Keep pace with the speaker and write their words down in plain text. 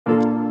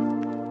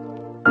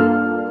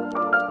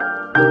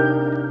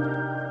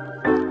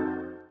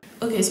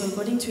Okay, so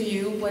according to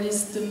you, what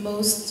is the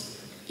most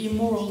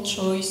immoral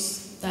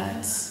choice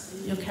that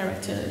your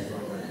character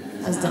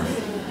has done?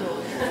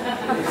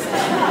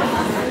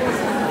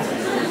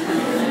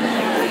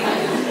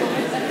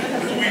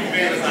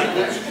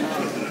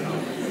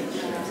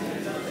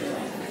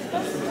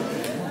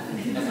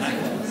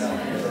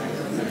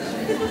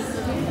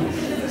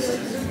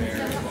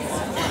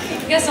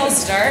 I guess I'll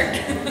start.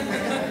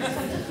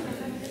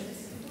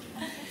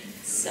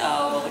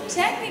 So,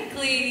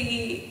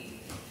 technically,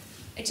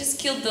 I just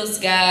killed those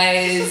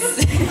guys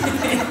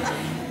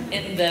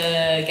in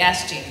the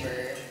gas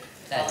chamber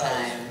that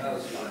time.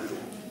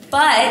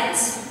 But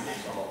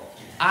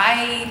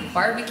I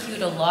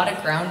barbecued a lot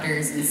of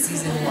grounders in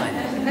season 1.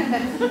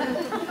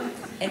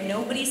 And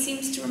nobody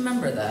seems to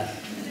remember that,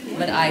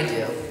 but I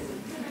do.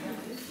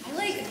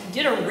 I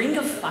did a ring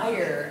of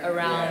fire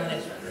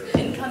around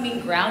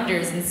incoming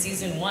grounders in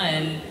season 1,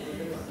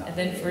 and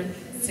then for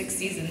 6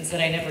 seasons that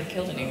I never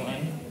killed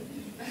anyone.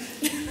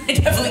 I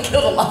definitely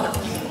killed a lot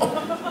of people.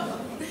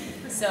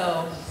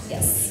 So,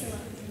 yes,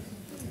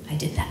 I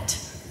did that.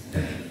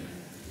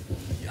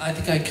 I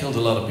think I killed a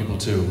lot of people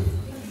too.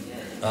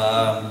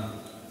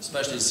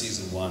 Especially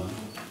season 1.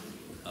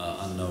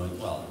 Unknowing,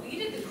 well. You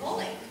did the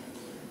culling.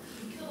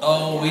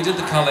 Oh, we did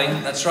the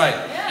culling, that's right.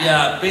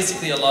 Yeah,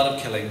 basically a lot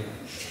of killing.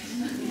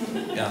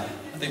 Yeah,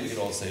 I think we could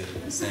all say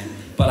the same.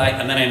 But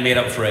and then I made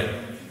up for it.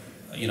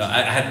 You know,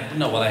 I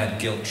had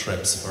guilt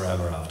trips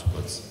forever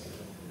afterwards.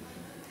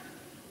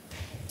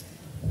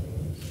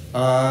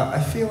 I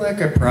feel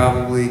like I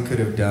probably could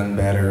have done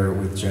better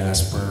with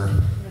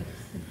Jasper.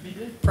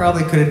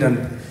 Probably could have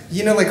done,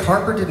 you know, like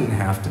Harper didn't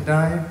have to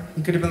die.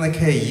 He could have been like,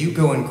 hey, you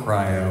go in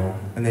cryo,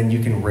 and then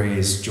you can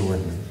raise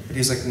Jordan. But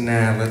he's like,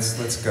 nah,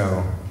 let's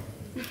go.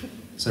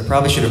 So I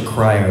probably should have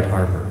cryoed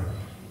Harper,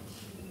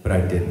 but I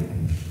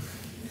didn't.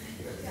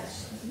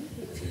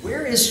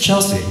 Where is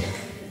Chelsea?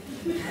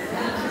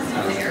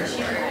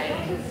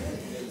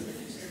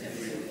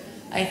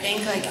 I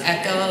think like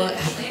Echo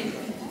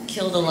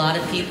killed a lot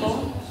of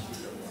people.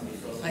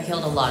 I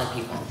killed a lot of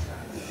people.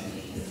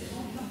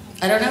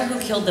 I don't know who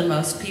killed the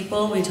most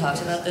people. We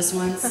talked about this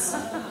once.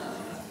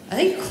 I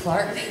think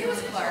Clark. I think it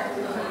was Clark.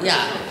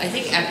 Yeah, I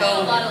think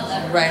Echo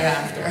right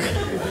after.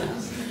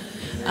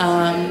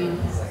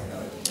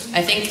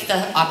 I think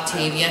the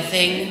Octavia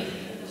thing,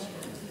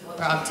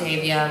 where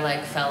Octavia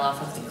like fell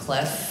off of the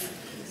cliff,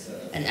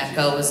 and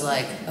Echo was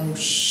like, "Oh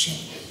shit."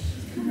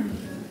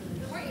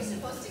 Weren't you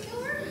supposed to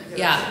kill her?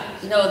 Yeah,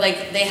 no,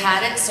 like they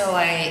had it so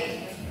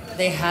I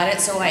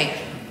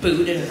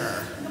booted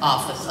her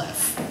off the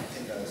cliff.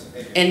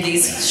 In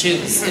these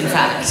shoes, in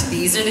fact.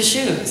 These are the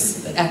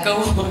shoes that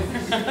Echo wore.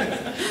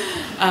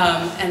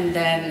 And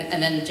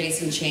then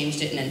Jason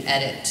changed it in an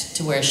edit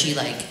to where she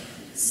like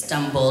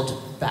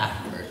stumbled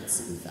backwards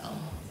and fell.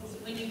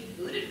 When you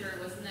booted her,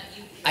 wasn't that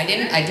you? I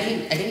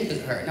didn't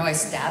boot her. No, I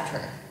stabbed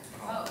her.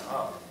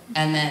 Oh.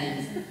 And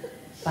then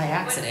by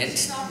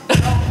accident.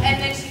 And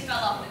then she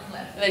fell off the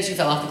cliff. And then she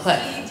fell off the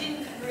cliff. You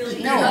didn't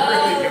really. No,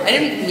 I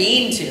didn't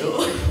mean to.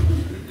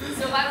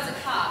 So if I was a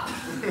cop.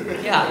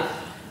 Yeah.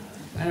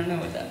 I don't know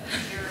what that.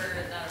 You're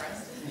not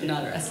arrested.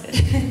 Not arrested.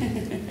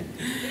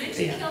 Didn't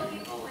you kill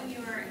people when you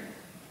were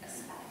a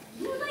spy?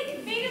 You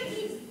like made a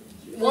piece.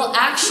 Well,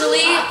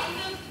 actually,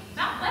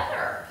 Not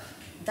weather.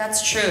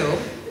 that's true.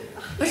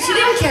 But she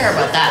didn't care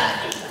about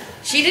that.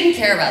 She didn't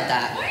care about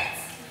that. What?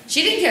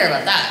 She didn't care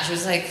about that. She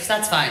was like,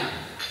 that's fine.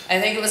 I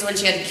think it was when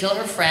she had to kill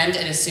her friend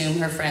and assume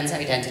her friend's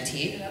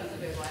identity. That was a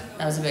big one.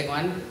 That was a big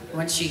one.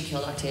 When she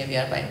killed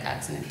Octavia by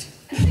accident.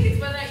 I think it's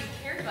whether or not you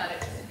cared about it,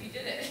 just if you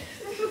did it.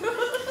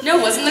 No,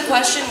 wasn't the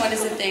question, what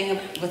is the thing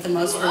with the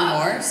most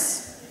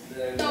remorse?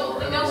 No,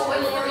 immoral.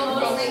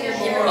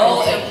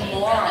 Oh,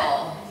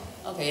 immoral.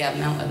 Okay, yeah,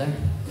 Mount Weather.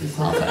 I'm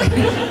qualified.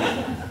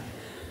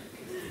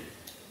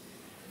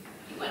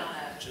 You went on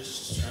a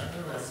Just trying to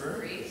remember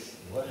spree.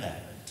 what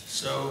happened.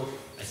 So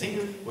I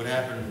think what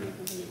happened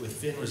with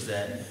Finn was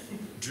that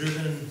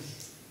driven,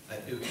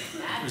 it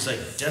was like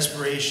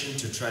desperation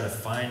to try to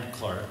find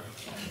Clark,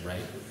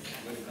 right?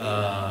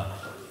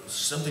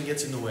 Something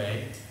gets in the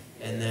way,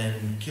 and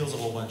then kills a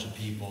whole bunch of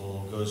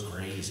people, goes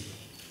crazy.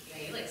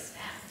 Yeah, you like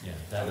snapped. Yeah,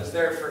 That was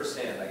their first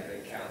hand, like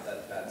they count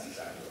that's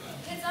exactly right.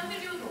 It had something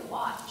to do with a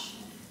watch.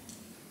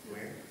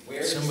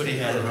 Where Somebody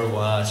had her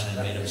watch and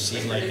made them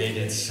seem like they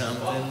did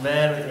something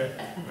bad with her.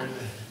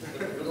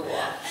 with a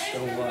watch. I The just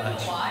remember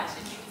watch. the watch.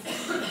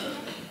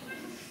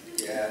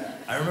 And Yeah.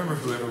 I remember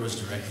whoever was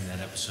directing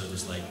that episode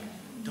was like,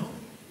 don't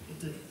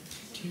with the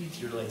teeth,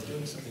 you're like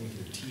doing something with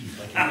your teeth.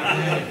 Like,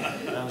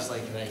 and I was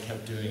like, and I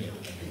kept doing it,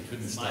 like I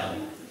couldn't stop.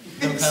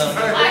 No, kind of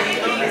like,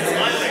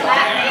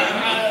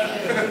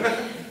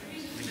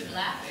 You've been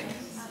laughing.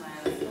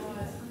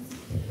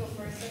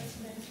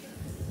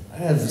 I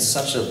have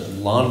such a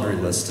laundry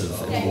list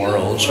of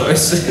immoral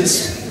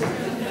choices. A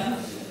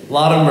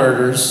lot of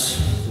murders,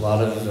 a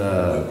lot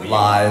of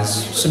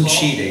lies, some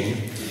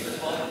cheating.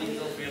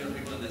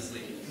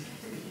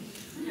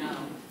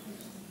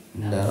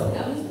 No.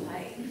 That was the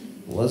fight.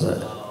 Was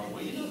it?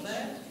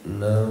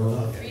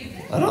 No.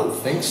 I don't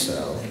think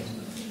so.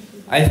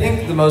 I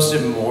think the most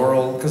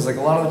immoral, because like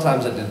a lot of the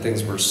times I did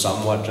things were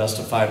somewhat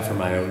justified for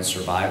my own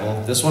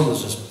survival. This one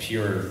was just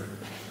pure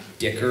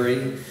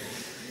dickery.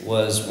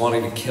 Was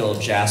wanting to kill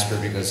Jasper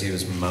because he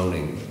was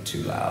moaning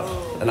too loud,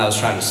 and I was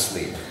trying to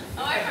sleep.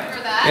 Oh, I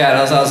remember that. Yeah, and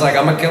I was like,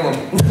 I'm gonna kill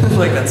him.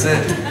 Like that's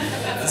it.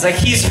 It's like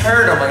he's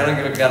hurt. I'm like,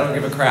 I don't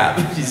give a crap.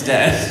 He's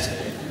dead.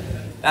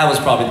 That was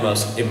probably the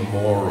most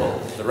immoral.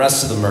 The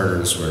rest of the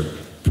murders were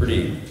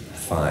pretty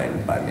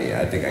fine by me.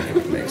 I think I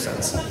can make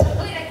sense.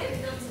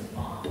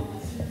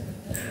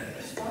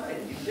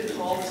 You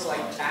didn't all just like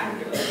act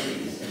it.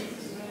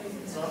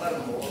 It's not that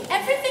immoral.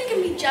 Everything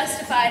can be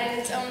justified in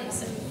its own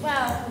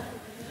well,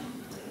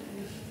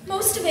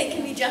 most of it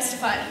can be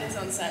justified in its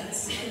own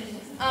sense.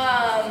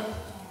 I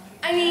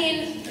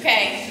mean,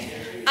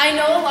 okay, I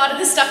know a lot of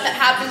the stuff that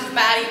happened to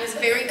Maddie was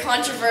very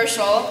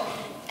controversial,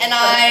 and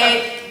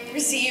I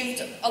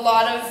received a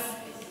lot of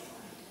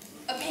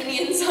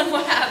opinions on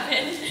what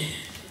happened.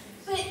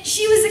 But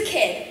she was a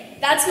kid.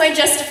 That's my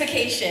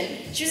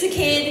justification. She was a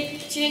kid.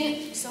 She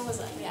didn't. So was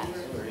I. Yeah.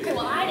 Okay.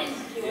 Well, I didn't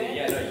do it.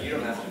 Yeah, no, you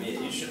don't have to be.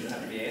 You shouldn't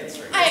have to be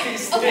answering.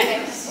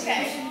 Okay.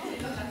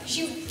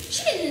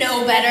 She didn't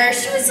know better.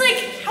 She was like,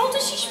 how old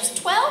is she? She was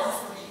 12?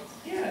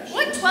 Yeah.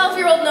 What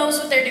 12-year-old knows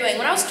what they're doing?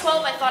 When I was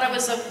 12, I thought I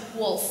was a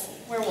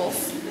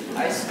werewolf.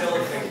 I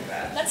still think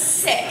that. That's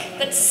sick.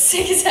 That's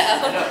sick as hell.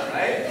 I know,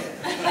 right?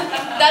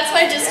 That's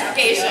my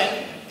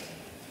justification.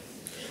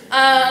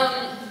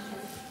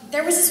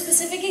 There was a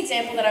specific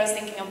example that I was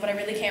thinking of, but I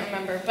really can't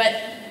remember. But,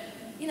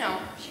 you know,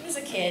 she was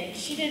a kid.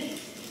 She did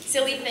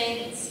silly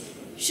things.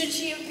 Should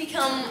she have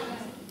become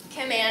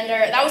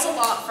commander? That was a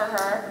lot for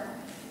her.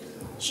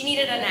 She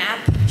needed a nap.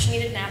 She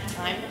needed nap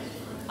time.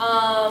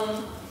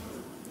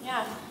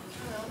 Yeah.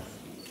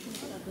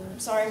 I'm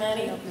sorry,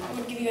 Maddie. I'm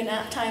gonna give you a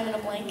nap time and a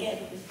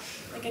blanket,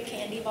 like a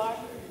candy bar.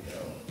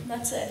 And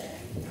that's it.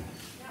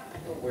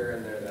 But where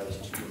in there that was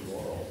too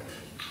immoral?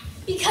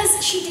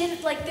 Because she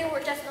did, like, there were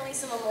definitely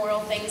some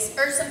immoral things,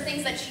 or some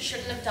things that she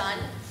shouldn't have done,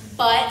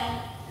 but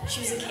she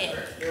was a kid.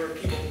 There were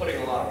people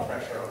putting a lot of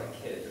pressure on a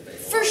kid to make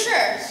For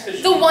sure.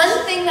 The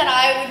one thing that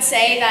I would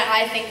say that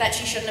I think that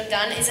she shouldn't have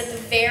done is at the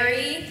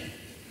very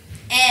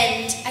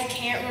end, I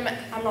can't remember,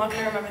 I'm not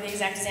going to remember the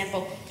exact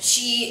example.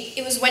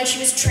 It was when she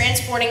was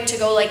transporting to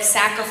go, like,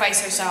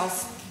 sacrifice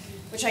herself,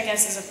 which I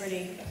guess is a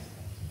pretty,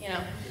 you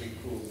know,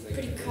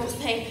 pretty cool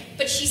thing.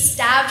 But she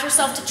stabbed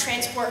herself to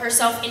transport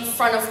herself in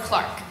front of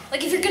Clark.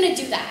 Like, if you're going to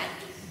do that,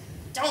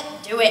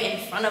 don't do it in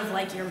front of,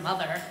 like, your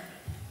mother.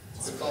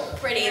 It's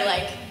pretty,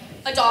 like,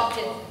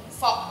 adopted,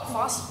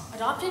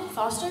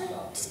 foster?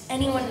 Just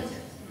anyone,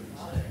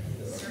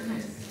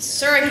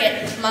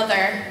 surrogate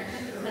mother.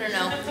 I don't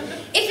know.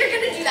 If you're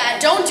gonna do that,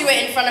 don't do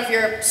it in front of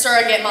your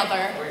surrogate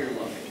mother.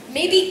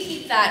 Maybe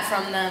keep that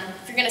from them.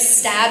 If you're gonna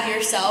stab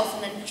yourself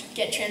and then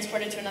get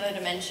transported to another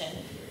dimension.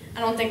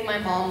 I don't think my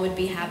mom would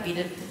be happy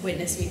to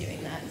witness me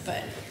doing that,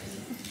 but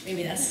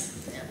maybe that's,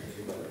 yeah.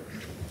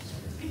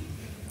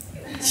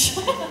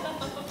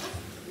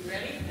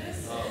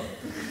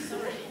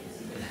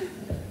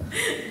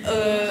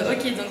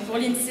 Ok, donc pour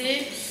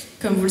Lindsay,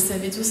 comme vous le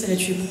savez tous, elle a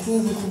tué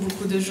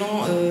beaucoup de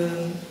gens.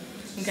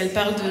 Donc elle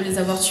parle de les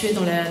avoir tués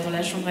dans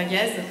la chambre à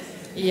gaz.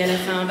 Et elle a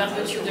fait un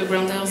barbecue de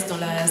Grounders dans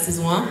la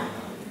saison 1.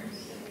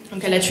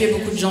 Donc elle a tué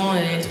beaucoup de gens et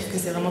elle trouve que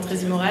c'est vraiment très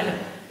immoral.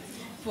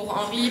 Pour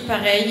Henry,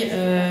 pareil,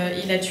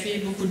 il a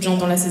tué beaucoup de gens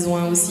dans la saison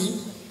 1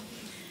 aussi.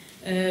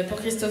 Pour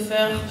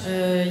Christopher,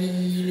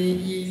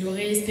 il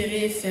aurait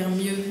espéré faire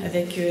mieux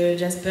avec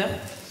Jasper.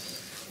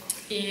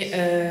 Et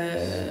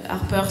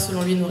Harper,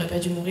 selon lui, n'aurait pas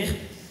dû mourir.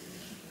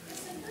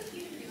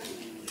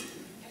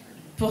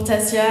 Pour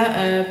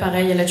Tassia,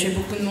 pareil, elle a tué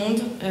beaucoup de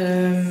monde.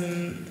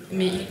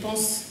 Mais il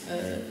pense,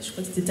 je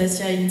crois que c'était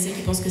Tassia et Lindsay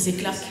qui pensent que c'est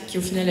Clark qui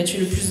au final a tué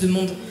le plus de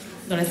monde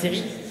dans la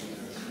série.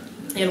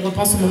 Et elle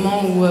repense au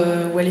moment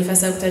où elle est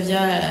face à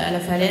Octavia à la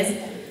falaise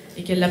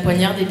et qu'elle la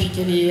poignarde et puis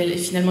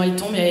finalement elle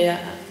tombe et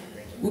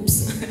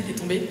oups, elle est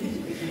tombée.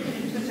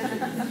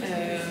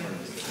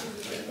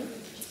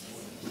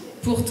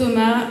 Pour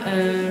Thomas,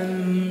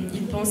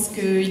 il pense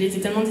qu'il était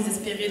tellement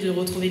désespéré de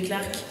retrouver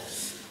Clark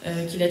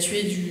qu'il a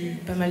tué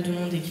pas mal de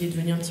monde et qu'il est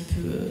devenu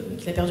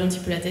qu'il a perdu un petit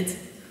peu la tête.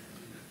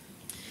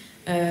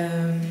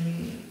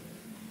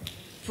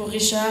 Pour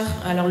Richard,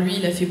 alors lui,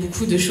 il a fait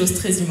beaucoup de choses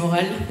très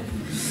immorales.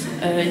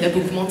 Il a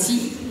beaucoup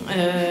menti.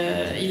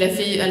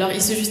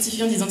 Il se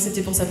justifie en disant que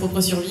c'était pour sa propre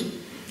survie.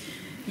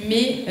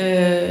 Mais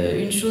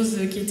une chose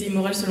qui était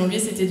immorale selon lui,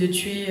 c'était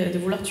de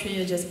vouloir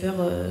tuer Jasper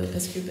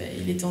parce que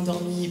il était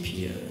endormi et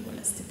puis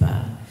voilà, c'était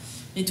pas.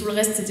 Mais tout le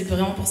reste, c'était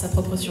vraiment pour sa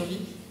propre survie.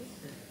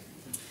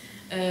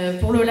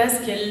 Pour Lola,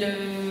 ce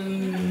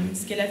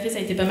qu'elle a fait, ça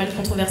a été pas mal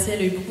controversé.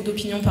 Elle a eu beaucoup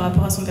d'opinions par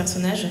rapport à son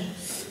personnage.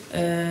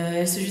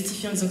 Elle se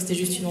justifie en disant que c'était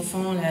juste une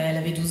enfant, elle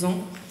avait 12 ans.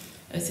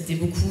 C'était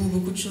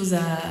beaucoup de choses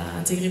à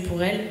intégrer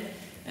pour elle.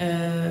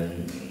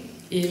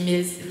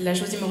 Mais la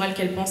chose immorale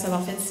qu'elle pense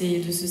avoir faite, c'est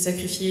de se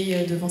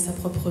sacrifier devant sa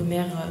propre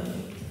mère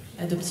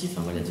adoptive,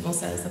 enfin, voilà, devant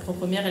sa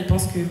propre mère. Elle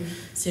pense que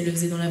si elle le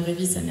faisait dans la vraie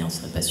vie, sa mère ne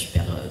serait pas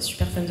super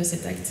fan de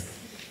cet acte.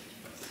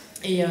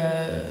 Et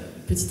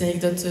petite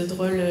anecdote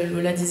drôle,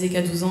 Lola disait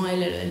qu'à 12 ans,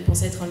 elle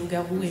pensait être un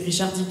loup-garou, et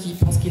Richard dit qu'il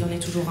pense qu'il en est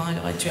toujours un à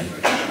l'heure actuelle.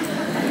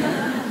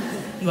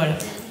 Voilà.